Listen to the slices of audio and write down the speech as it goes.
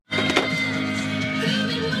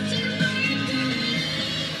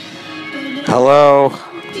Hello.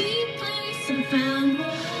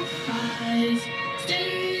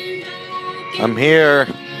 I'm here.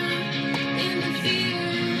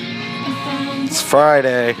 It's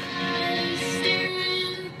Friday.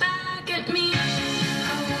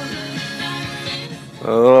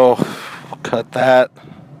 Oh, cut that.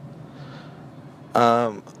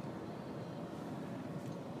 Oh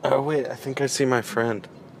wait, I think I see my friend.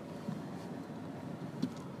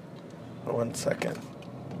 1 second.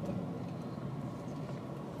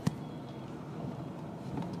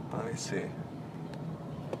 Let me see.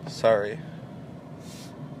 Sorry.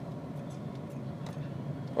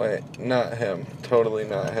 Wait, not him. Totally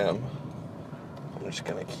not him. I'm just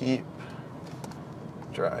gonna keep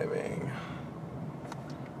driving.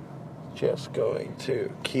 Just going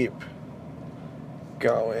to keep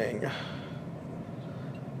going.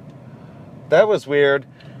 That was weird.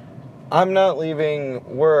 I'm not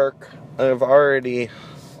leaving work. I've already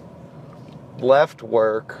left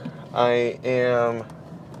work. I am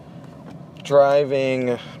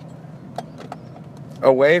driving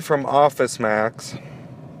away from Office Max.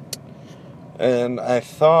 And I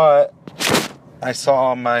thought I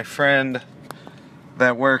saw my friend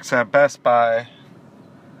that works at Best Buy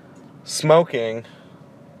smoking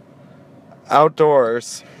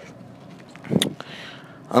outdoors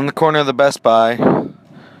on the corner of the Best Buy.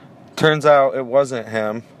 Turns out it wasn't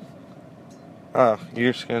him. Oh,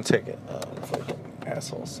 you're just gonna take it. Oh, fucking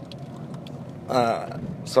assholes.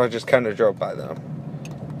 So I just kind of drove by them.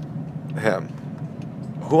 Him.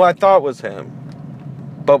 Who I thought was him,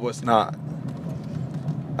 but was not.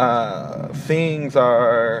 Things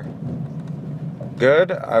are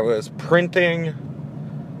good. I was printing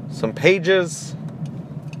some pages.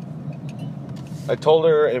 I told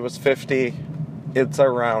her it was 50. It's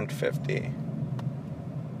around 50.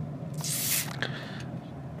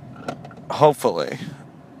 Hopefully,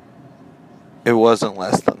 it wasn't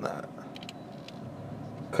less than that.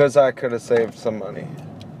 Because I could have saved some money.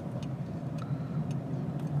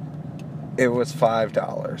 It was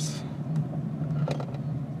 $5.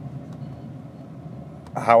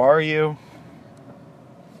 How are you?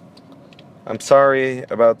 I'm sorry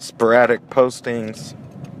about sporadic postings.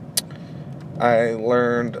 I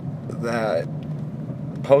learned that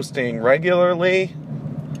posting regularly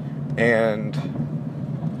and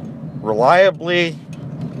reliably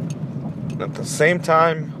at the same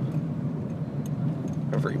time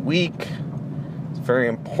every week is very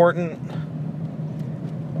important.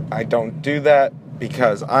 I don't do that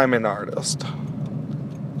because I'm an artist.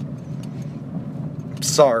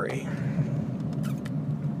 Sorry.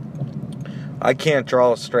 I can't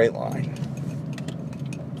draw a straight line.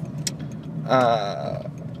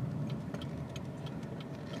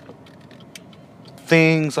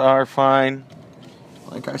 Things are fine.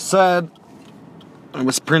 Like I said, I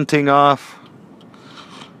was printing off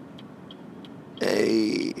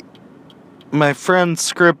my friend's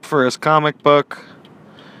script for his comic book.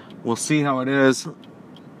 We'll see how it is.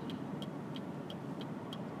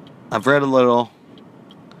 I've read a little.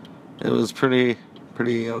 It was pretty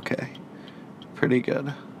okay. Pretty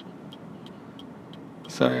good.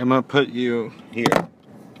 Sorry, I'm gonna put you here.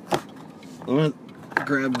 I'm gonna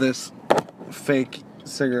grab this fake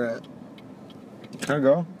cigarette. Can I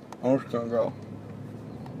go? I'm just gonna go.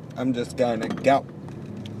 I'm just gonna go.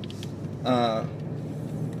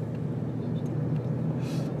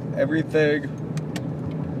 Everything.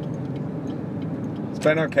 It's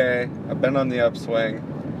been okay. I've been on the upswing.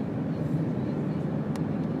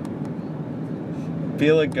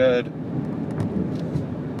 Feeling good.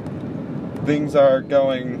 Things are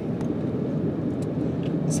going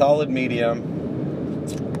solid medium.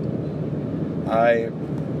 I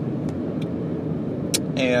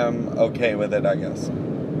am okay with it, I guess.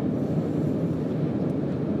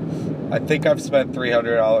 I think I've spent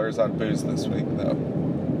 $300 on booze this week, though.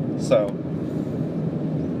 So,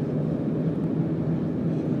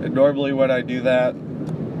 and normally when I do that,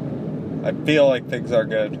 I feel like things are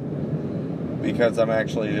good because I'm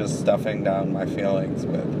actually just stuffing down my feelings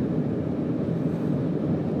with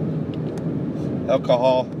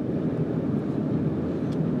alcohol.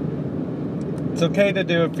 It's okay to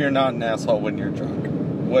do if you're not an asshole when you're drunk,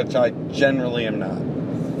 which I generally am not.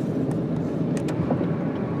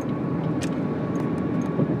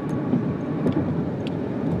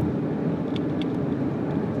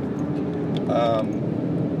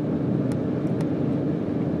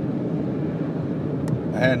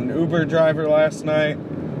 I had an Uber driver last night,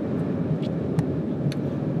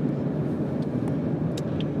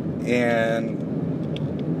 and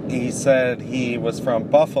he said he was from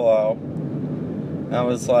Buffalo. I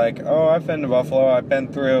was like, oh, I've been to Buffalo. I've been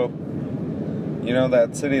through You know,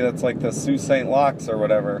 that city that's like the Sault Ste. Locks or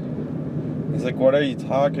whatever. He's like, what are you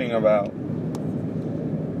talking about?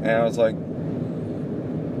 And I was like,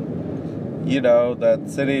 you know, that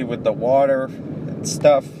city with the water and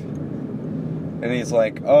stuff. And he's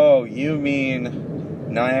like, oh, you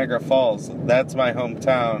mean Niagara Falls. That's my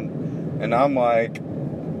hometown. And I'm like,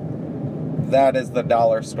 that is the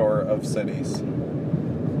dollar store of cities.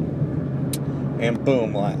 And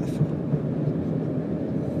boom, laugh.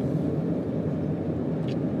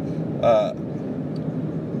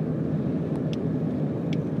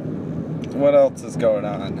 What else is going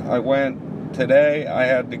on? Today I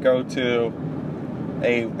had to go to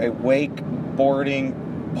a wakeboarding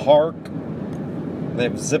park. They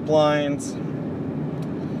have zip lines.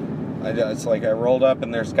 It's like I rolled up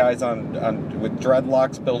and there's guys on with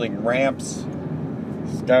dreadlocks building ramps.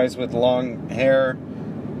 There's guys with long hair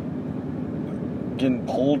getting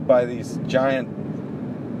pulled by these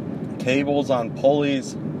giant cables on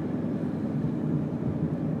pulleys.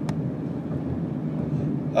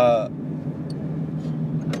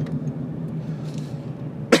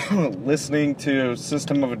 Listening to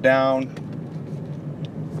System of a Down,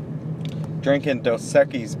 drinking Dos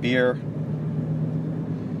Equis beer.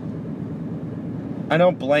 I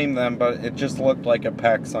don't blame them, but it just looked like a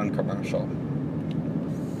PacSun commercial.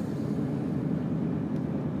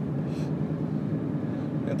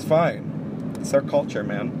 It's fine. It's their culture,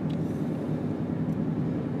 man.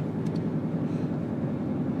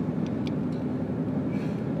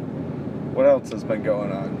 What else has been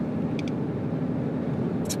going on?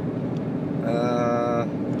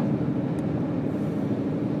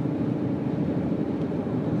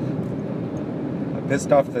 I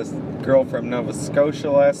pissed off this girl from Nova Scotia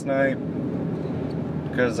last night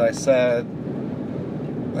because I said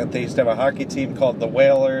that they used to have a hockey team called the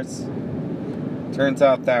Whalers. Turns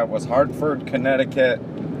out that was Hartford, Connecticut,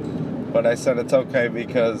 but I said it's okay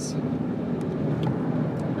because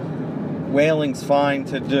whaling's fine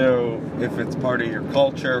to do if it's part of your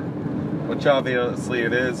culture, which obviously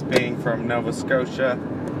it is, being from Nova Scotia.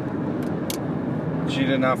 She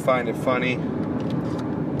did not find it funny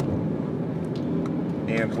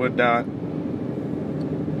and would not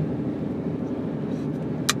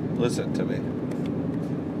listen to me.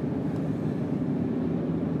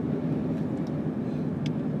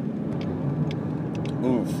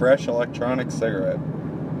 Ooh, fresh electronic cigarette.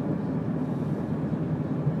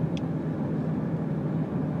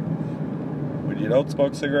 But you don't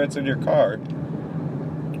smoke cigarettes in your car.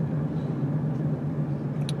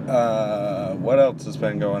 What else has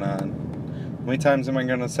been going on? How many times am I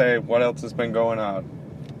going to say what else has been going on?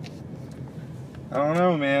 I don't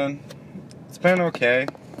know, man. It's been okay.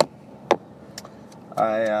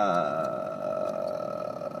 I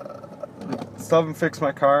still haven't fixed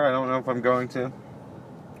my car. I don't know if I'm going to.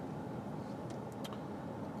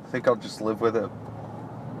 I think I'll just live with it.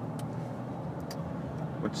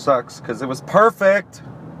 Which sucks, because it was perfect!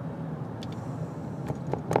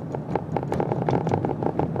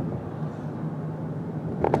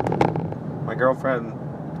 My girlfriend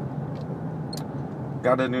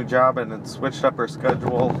got a new job and it switched up her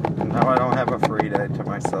schedule, and now I don't have a free day to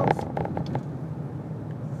myself.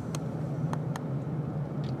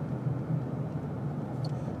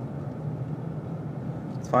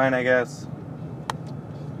 It's fine, I guess.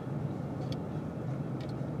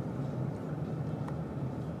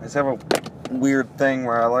 I just have a weird thing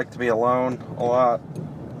where I like to be alone a lot.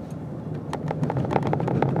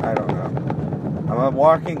 I don't know. I'm a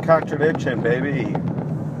walking contradiction, baby.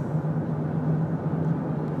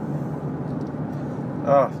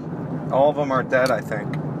 Oh, all of them are dead, I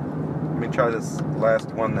think. Let me try this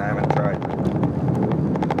last one that I haven't tried.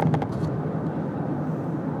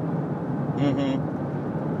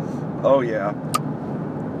 Oh, yeah.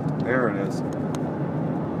 There it is.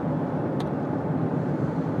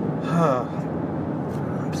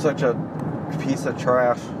 I'm such a piece of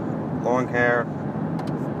trash. Long hair.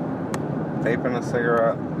 Vaping a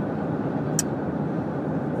cigarette.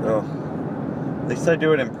 Ugh. At least I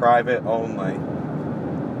do it in private only.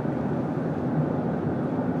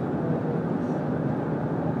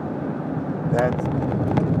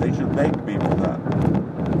 They should thank me for that.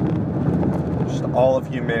 Just all of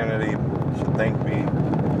humanity should thank me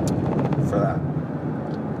for that.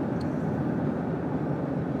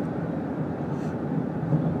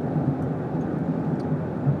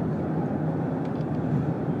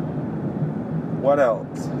 What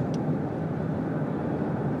else?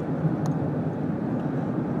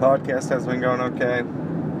 Podcast has been going okay.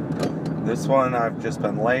 This one, I've just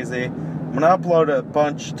been lazy. I'm gonna upload a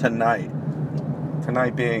bunch tonight.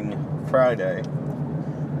 Tonight being Friday.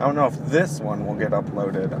 don't know if this one will get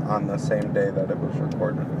uploaded on the same day that it was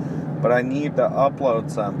recorded. But I need to upload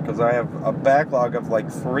some because I have a backlog of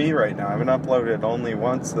like 3 right now. I haven't uploaded only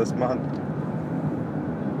once this month.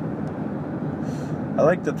 I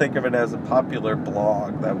like to think of it as a popular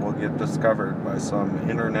blog that will get discovered by some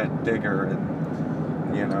internet digger in,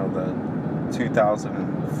 the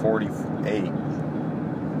 2048.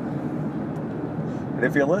 And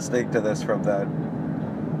if you're listening to this from that,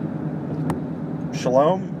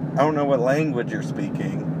 shalom, I don't know what language you're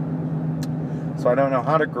speaking, so I don't know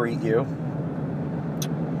how to greet you.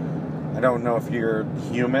 I don't know if you're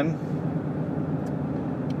human.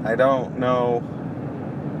 I don't know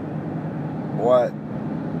what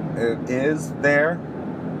it is there.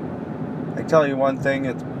 I tell you one thing,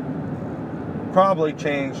 it's probably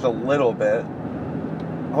changed a little bit,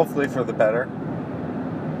 hopefully for the better.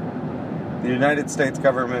 The United States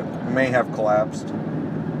government may have collapsed.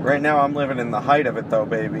 Right now I'm living in the height of it though,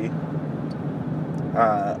 baby.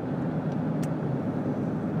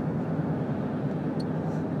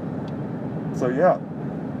 So yeah.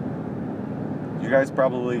 You guys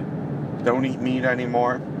probably don't eat meat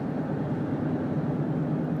anymore.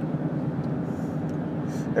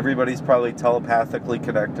 Everybody's probably telepathically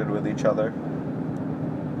connected with each other.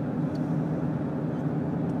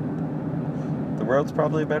 The world's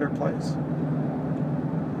probably a better place.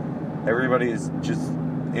 Everybody's just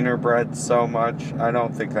interbred so much. I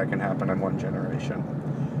don't think that can happen in one generation.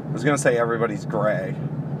 I was going to say everybody's gray,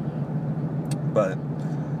 but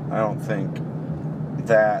I don't think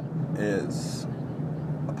that is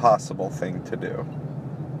a possible thing to do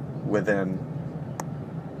within,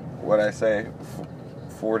 what I say,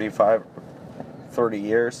 45, 30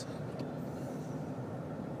 years.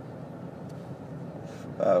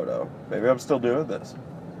 I don't know. Maybe I'm still doing this.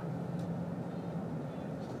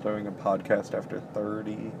 Doing a podcast after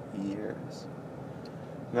 30 years.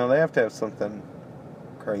 Now, they have to have something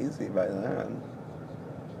crazy by then.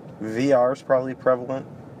 VR's probably prevalent.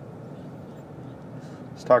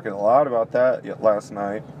 I was talking a lot about that last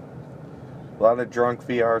night. A lot of drunk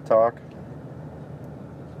VR talk.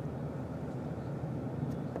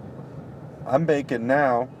 I'm baking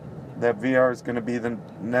now that VR is going to be the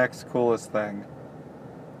next coolest thing.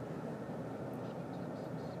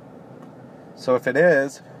 So if it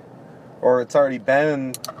is, or it's already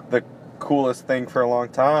been the coolest thing for a long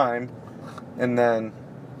time, and then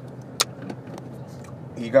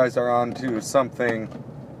you guys are on to something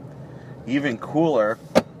even cooler,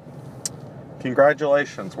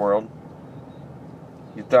 congratulations, world.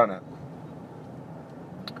 You've done it.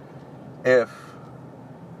 If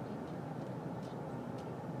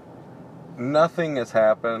nothing has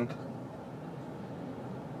happened,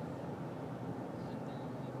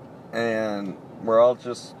 and we're all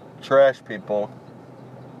just trash people,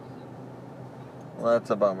 well,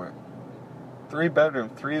 that's a bummer. 3-bedroom,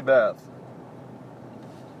 3-bath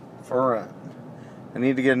for rent. I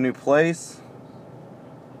need to get a new place.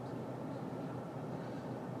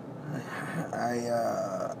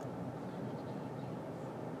 I'm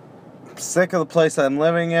sick of the place I'm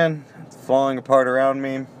living in. It's falling apart around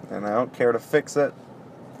me, and I don't care to fix it.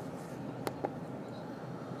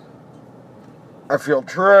 I feel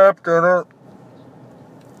trapped in it.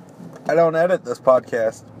 I don't edit this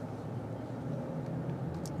podcast.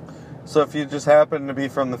 So if you just happen to be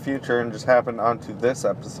from the future and just happen onto this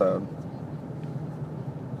episode,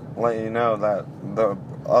 I'll let you know that the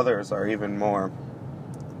others are even more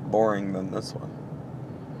boring than this one.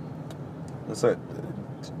 It's a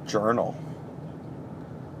journal.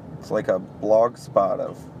 It's like a blog spot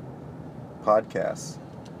of podcasts.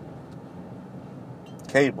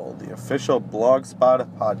 Cable, the official blog spot of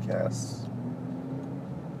podcasts.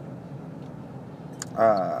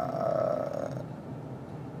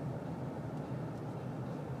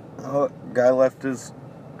 Guy left his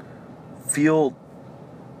field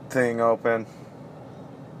thing open.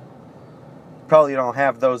 Probably don't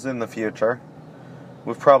have those in the future.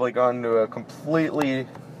 We've probably gone to a completely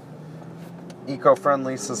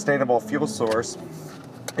eco-friendly, sustainable fuel source.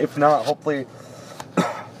 If not, hopefully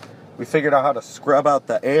we figured out how to scrub out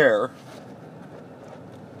the air.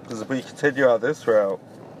 Because if we continue on this route,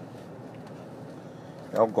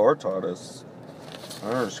 Al Gore taught us.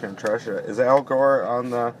 I'm just gonna trash it. Is Al Gore on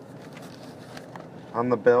the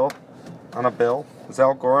bill? On a bill? Is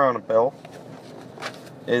Al Gore on a bill?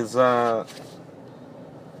 Did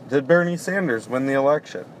Bernie Sanders win the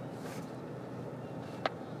election?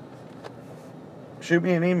 Shoot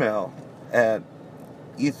me an email at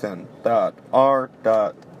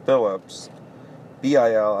ethan.r.phillips,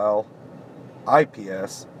 BILLIPS,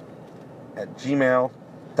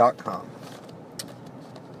 @gmail.com.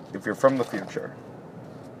 If you're from the future.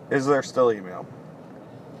 Is there still email?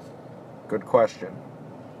 Good question.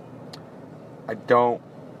 I don't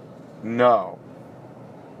know.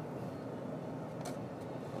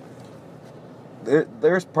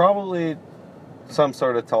 There's probably some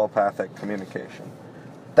sort of telepathic communication.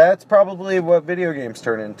 That's probably what video games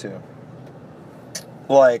turn into.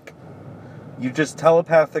 Like, you just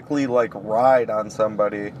telepathically, like, ride on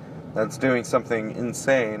somebody that's doing something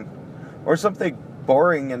insane. Or something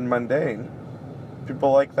boring and mundane.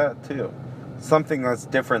 People like that, too. Something that's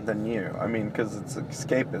different than you. I mean, because it's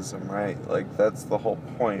escapism, right? Like, that's the whole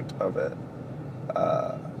point of it.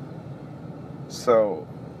 So,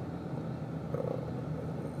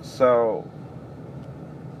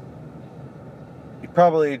 you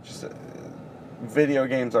probably just... video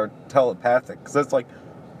games are telepathic, because that's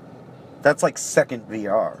like second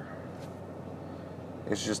VR.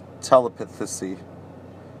 It's just telepathy.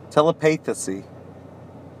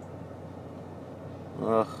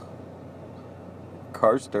 Ugh.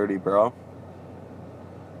 Car's dirty, bro.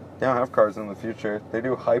 They don't have cars in the future. They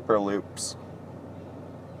do hyperloops.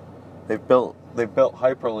 They've built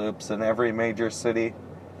hyperloops in every major city,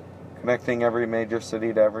 connecting every major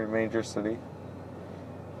city to every major city.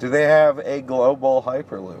 Do they have a global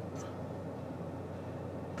hyperloop?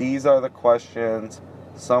 These are the questions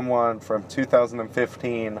someone from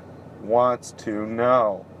 2015 wants to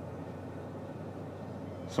know.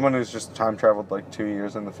 Someone who's just time traveled like 2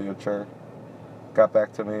 years in the future got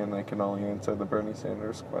back to me, and they can only answer the Bernie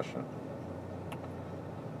Sanders question.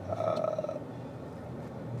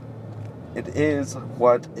 It is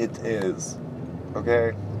what it is,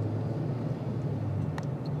 okay?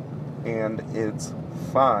 And it's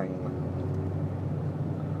fine.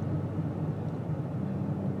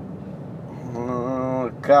 Oh,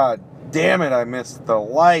 God damn it, I missed the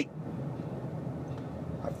light.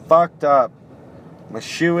 I fucked up. My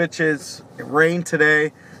shoe itches. It rained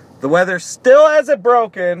today. The weather still hasn't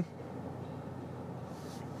broken.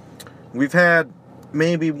 We've had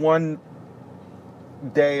maybe one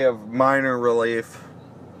day of minor relief,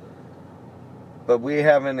 but we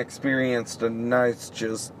haven't experienced a nice,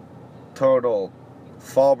 just total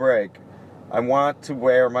fall break. I want to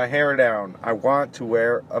wear my hair down. I want to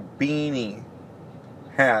wear a beanie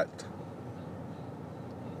hat.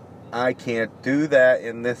 I can't do that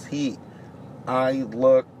in this heat. I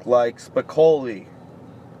look like Spicoli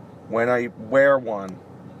when I wear one.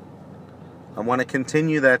 I want to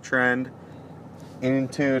continue that trend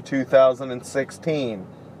into 2016.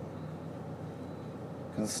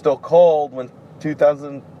 Because it's still cold when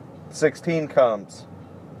 2016 comes.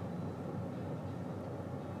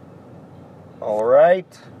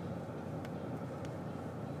 Alright.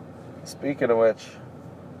 Speaking of which,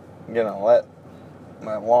 I'm gonna let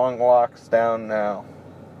my long locks down now.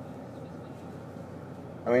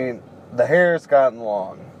 I mean, the hair's gotten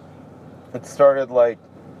long. It started like,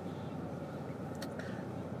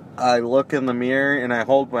 I look in the mirror and I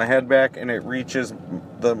hold my head back and it reaches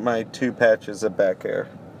my two patches of back hair,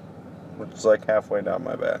 which is like halfway down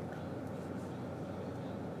my back.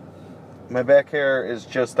 My back hair is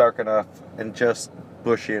just dark enough and just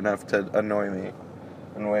bushy enough to annoy me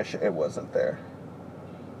and wish it wasn't there.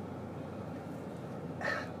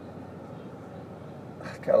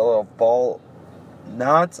 Got a little ball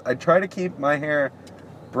knots. I try to keep my hair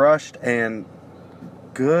brushed and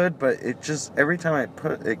good, but it just, every time I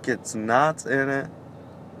put it, gets knots in it.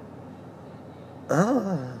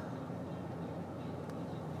 Ugh.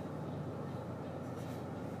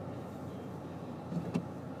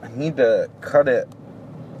 I need to cut it.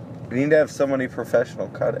 I need to have somebody professional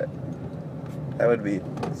cut it. That would be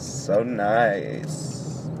so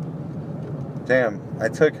nice. Damn, I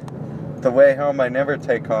took the way home I never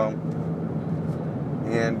take home.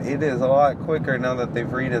 And it is a lot quicker now that they've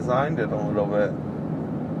redesigned it a little bit.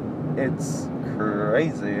 It's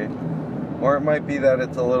crazy. Or it might be that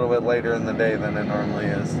it's a little bit later in the day than it normally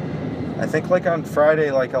is. I think like on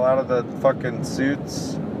Friday, like a lot of the fucking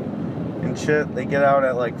suits and shit, they get out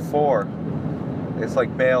at like 4. It's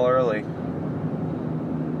like bail early.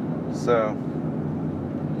 So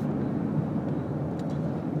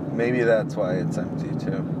maybe that's why it's empty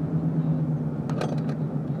too.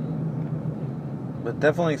 But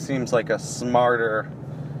definitely seems like a smarter,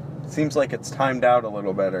 seems like it's timed out a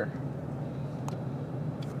little better.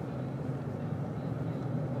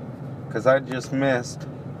 Because I just missed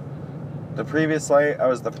the previous light. I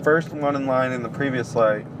was the first one in line in the previous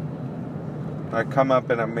light. I come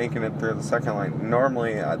up and I'm making it through the second light.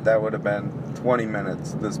 Normally that would have been 20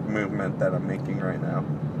 minutes, this movement that I'm making right now.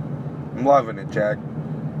 I'm loving it, Jack.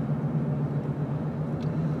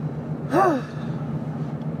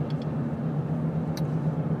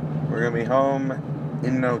 We're going to be home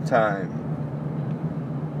in no time.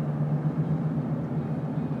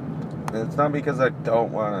 And it's not because I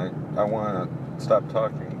want to stop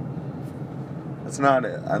talking. It's not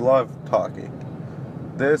it. I love talking.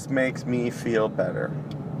 This makes me feel better.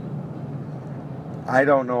 I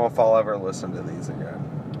don't know if I'll ever listen to these again.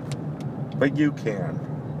 But you can.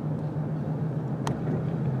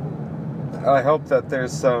 I hope that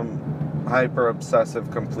there's some hyper-obsessive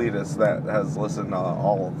completist that has listened to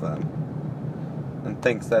all of them and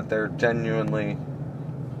thinks that they're genuinely,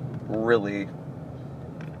 really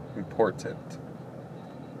important.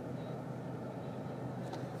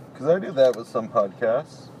 Because I do that with some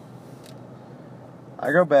podcasts.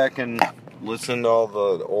 I go back and listen to all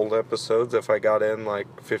the old episodes if I got in like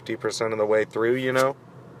 50% of the way through, you know?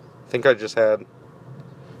 I think I just had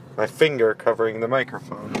my finger covering the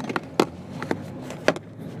microphone.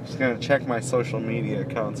 Just gonna check my social media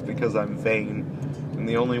accounts because I'm vain. And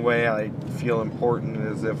the only way I feel important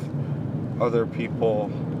is if other people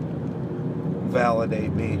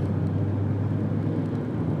validate me.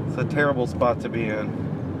 It's a terrible spot to be in.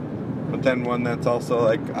 But then one that's also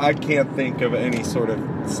like, I can't think of any sort of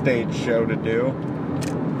stage show to do.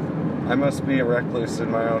 I must be a recluse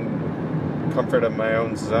in my own comfort of my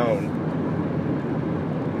own zone.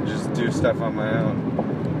 Just do stuff on my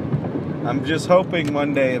own. I'm just hoping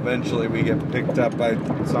one day eventually we get picked up by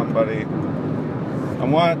somebody. I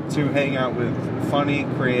want to hang out with funny,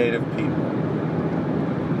 creative people.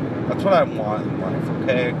 That's what I want in life,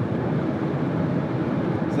 okay?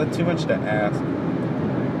 Is that too much to ask?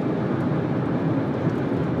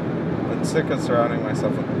 I'm sick of surrounding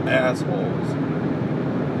myself with assholes.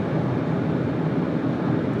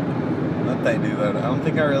 Not that I do that. I don't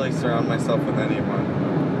think I really surround myself with anyone.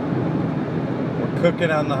 We're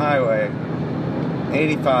cooking on the highway.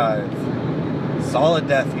 85. Solid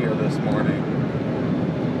death here this morning.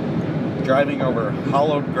 Driving over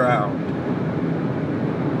hollowed ground.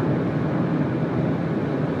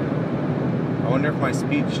 I wonder if my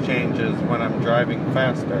speech changes when I'm driving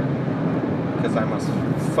faster. Because I must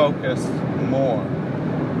focus more.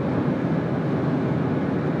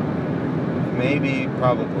 Maybe,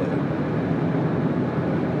 probably.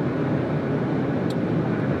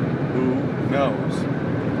 Who knows?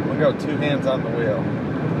 We'll go 2 hands on the wheel.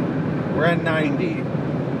 We're at 90.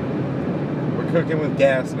 We're cooking with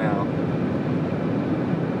gas now.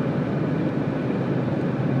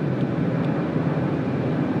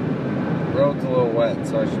 The road's a little wet,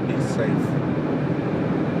 so I should be safe.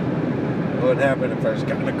 What would happen if I just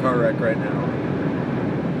got in a car wreck right now?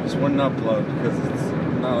 This wouldn't upload because it's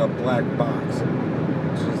not a black box,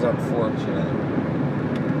 which is unfortunate.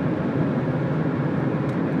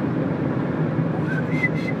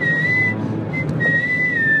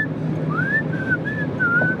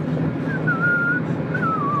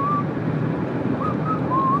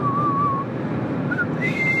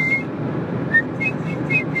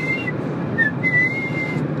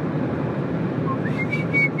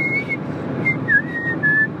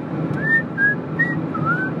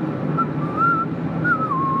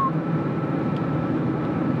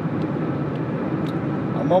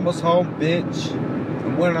 I'm almost home, bitch.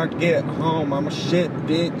 And when I get home, I'm a shit,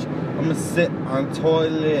 bitch. I'ma sit on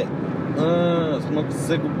toilet, smoke a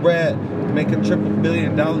cigarette, make $1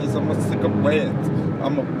 billion. I'm a cigarette.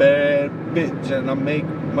 I'm a bad bitch and I make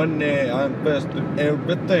money. I invest in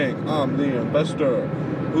everything. I'm the investor.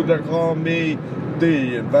 Who they call me?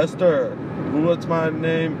 The investor. What's my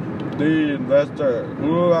name? The investor.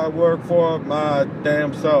 Who I work for? My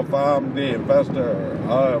damn self. I'm the investor.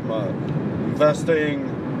 I'm investing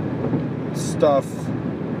stuff,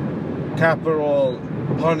 capital,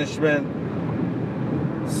 punishment,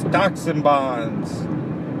 stocks and bonds,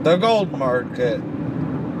 the gold market,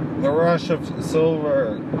 the rush of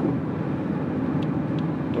silver,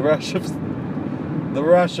 the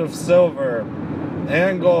rush of silver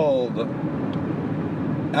and gold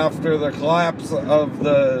after the collapse of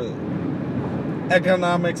the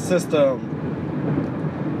economic system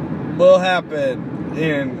will happen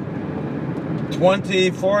in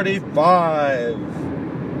 2045.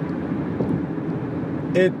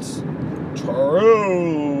 It's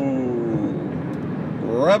true.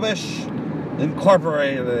 Rubbish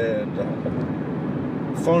Incorporated.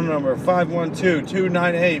 Phone number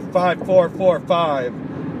 512-298-5445.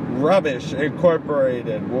 Rubbish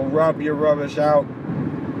Incorporated. We'll rub your rubbish out.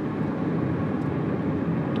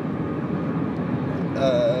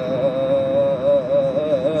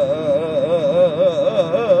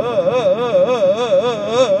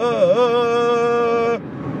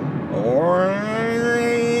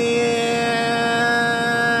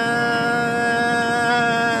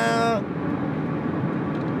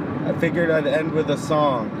 I figured I'd I'd end with a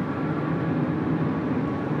song.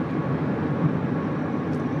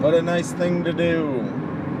 What a nice thing to do.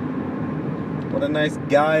 What a nice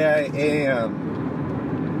guy I am.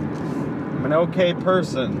 I'm an okay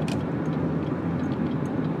person.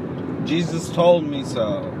 Jesus told me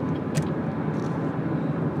so.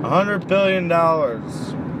 $100 billion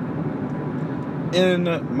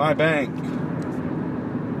in my bank.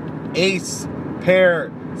 Ace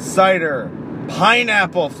pear cider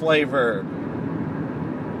pineapple flavored.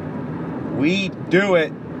 We do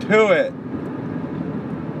it to it.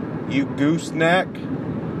 You gooseneck.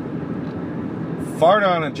 Fart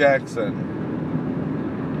on it, Jackson.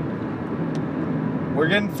 We're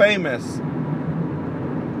getting famous.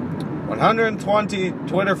 120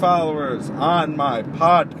 Twitter followers on my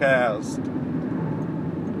podcast.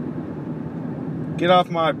 Get off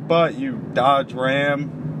my butt, you Dodge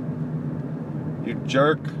Ram. You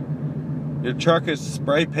jerk. Your truck is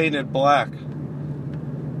spray painted black.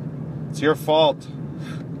 It's your fault.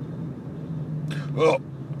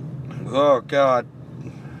 Oh God.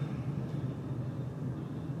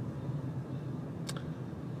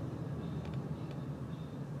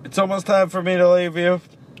 It's almost time for me to leave you.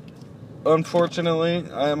 Unfortunately,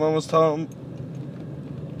 I am almost home.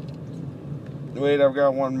 Wait, I've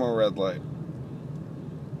got one more red light.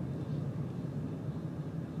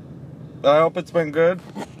 I hope it's been good.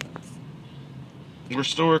 We're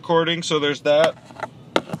still recording, so there's that.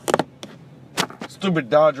 Stupid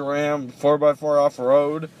Dodge Ram 4x4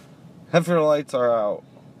 off-road. Half your lights are out.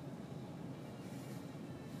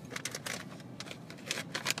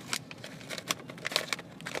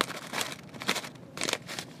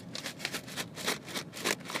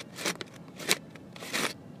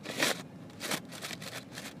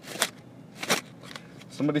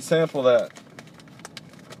 Somebody sample that.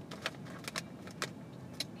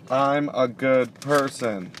 I'm a good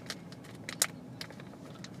person.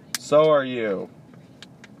 So are you.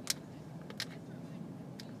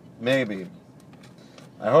 Maybe.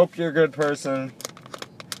 I hope you're a good person.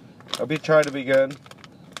 Hope you try to be good.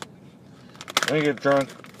 Let me get drunk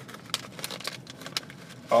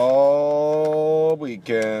all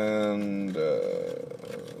weekend.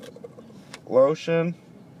 Lotion.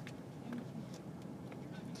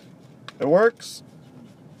 It works.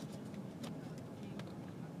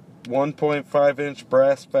 1.5 inch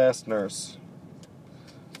brass fasteners,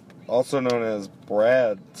 also known as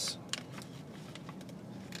brads.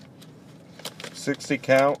 60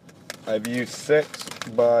 count. I've used 6,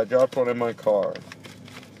 but I dropped one in my car.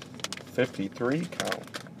 53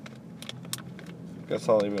 count. Guess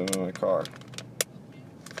I'll leave it in my car.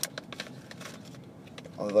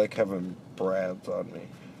 I like having brads on me.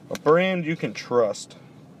 A brand you can trust.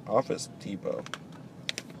 Office Depot.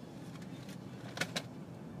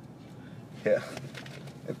 Yeah.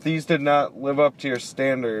 If these did not live up to your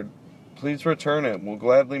standard, please return it. We'll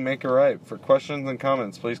gladly make it right. For questions and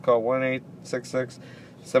comments, please call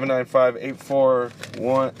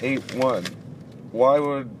 1-866-795-8481. Why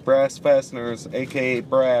would brass fasteners, aka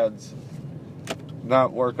brads,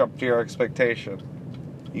 not work up to your expectation?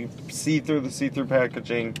 You see through the see-through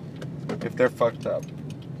packaging if they're fucked up.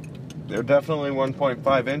 They're definitely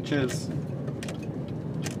 1.5 inches.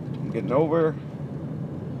 I'm getting over.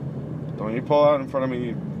 Don't you pull out in front of me,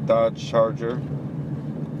 you Dodge Charger.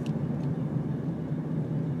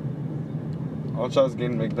 I'll try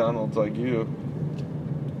getting McDonald's like you.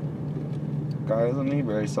 Guy has a knee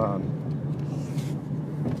brace on.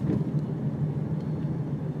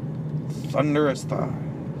 Thunderous thighs.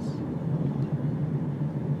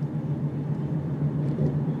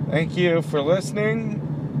 Thank you for listening.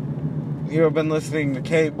 You have been listening to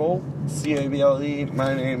Cable, C-A-B-L-E.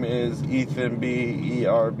 My name is Ethan B.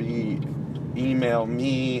 E-R-B. Email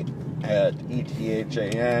me at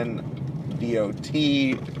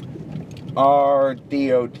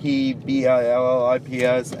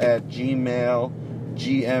ethanrdotbillips at gmail,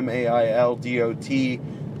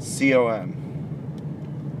 gmaildotcom.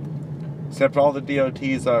 Except all the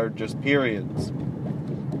DOTs are just periods,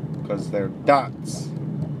 because they're dots.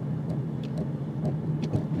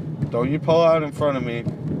 Don't you pull out in front of me.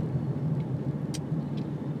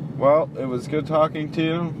 Well, it was good talking to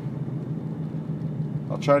you.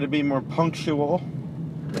 I'll try to be more punctual.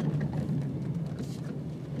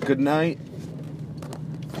 Good night.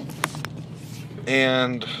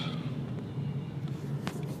 And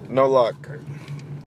no luck.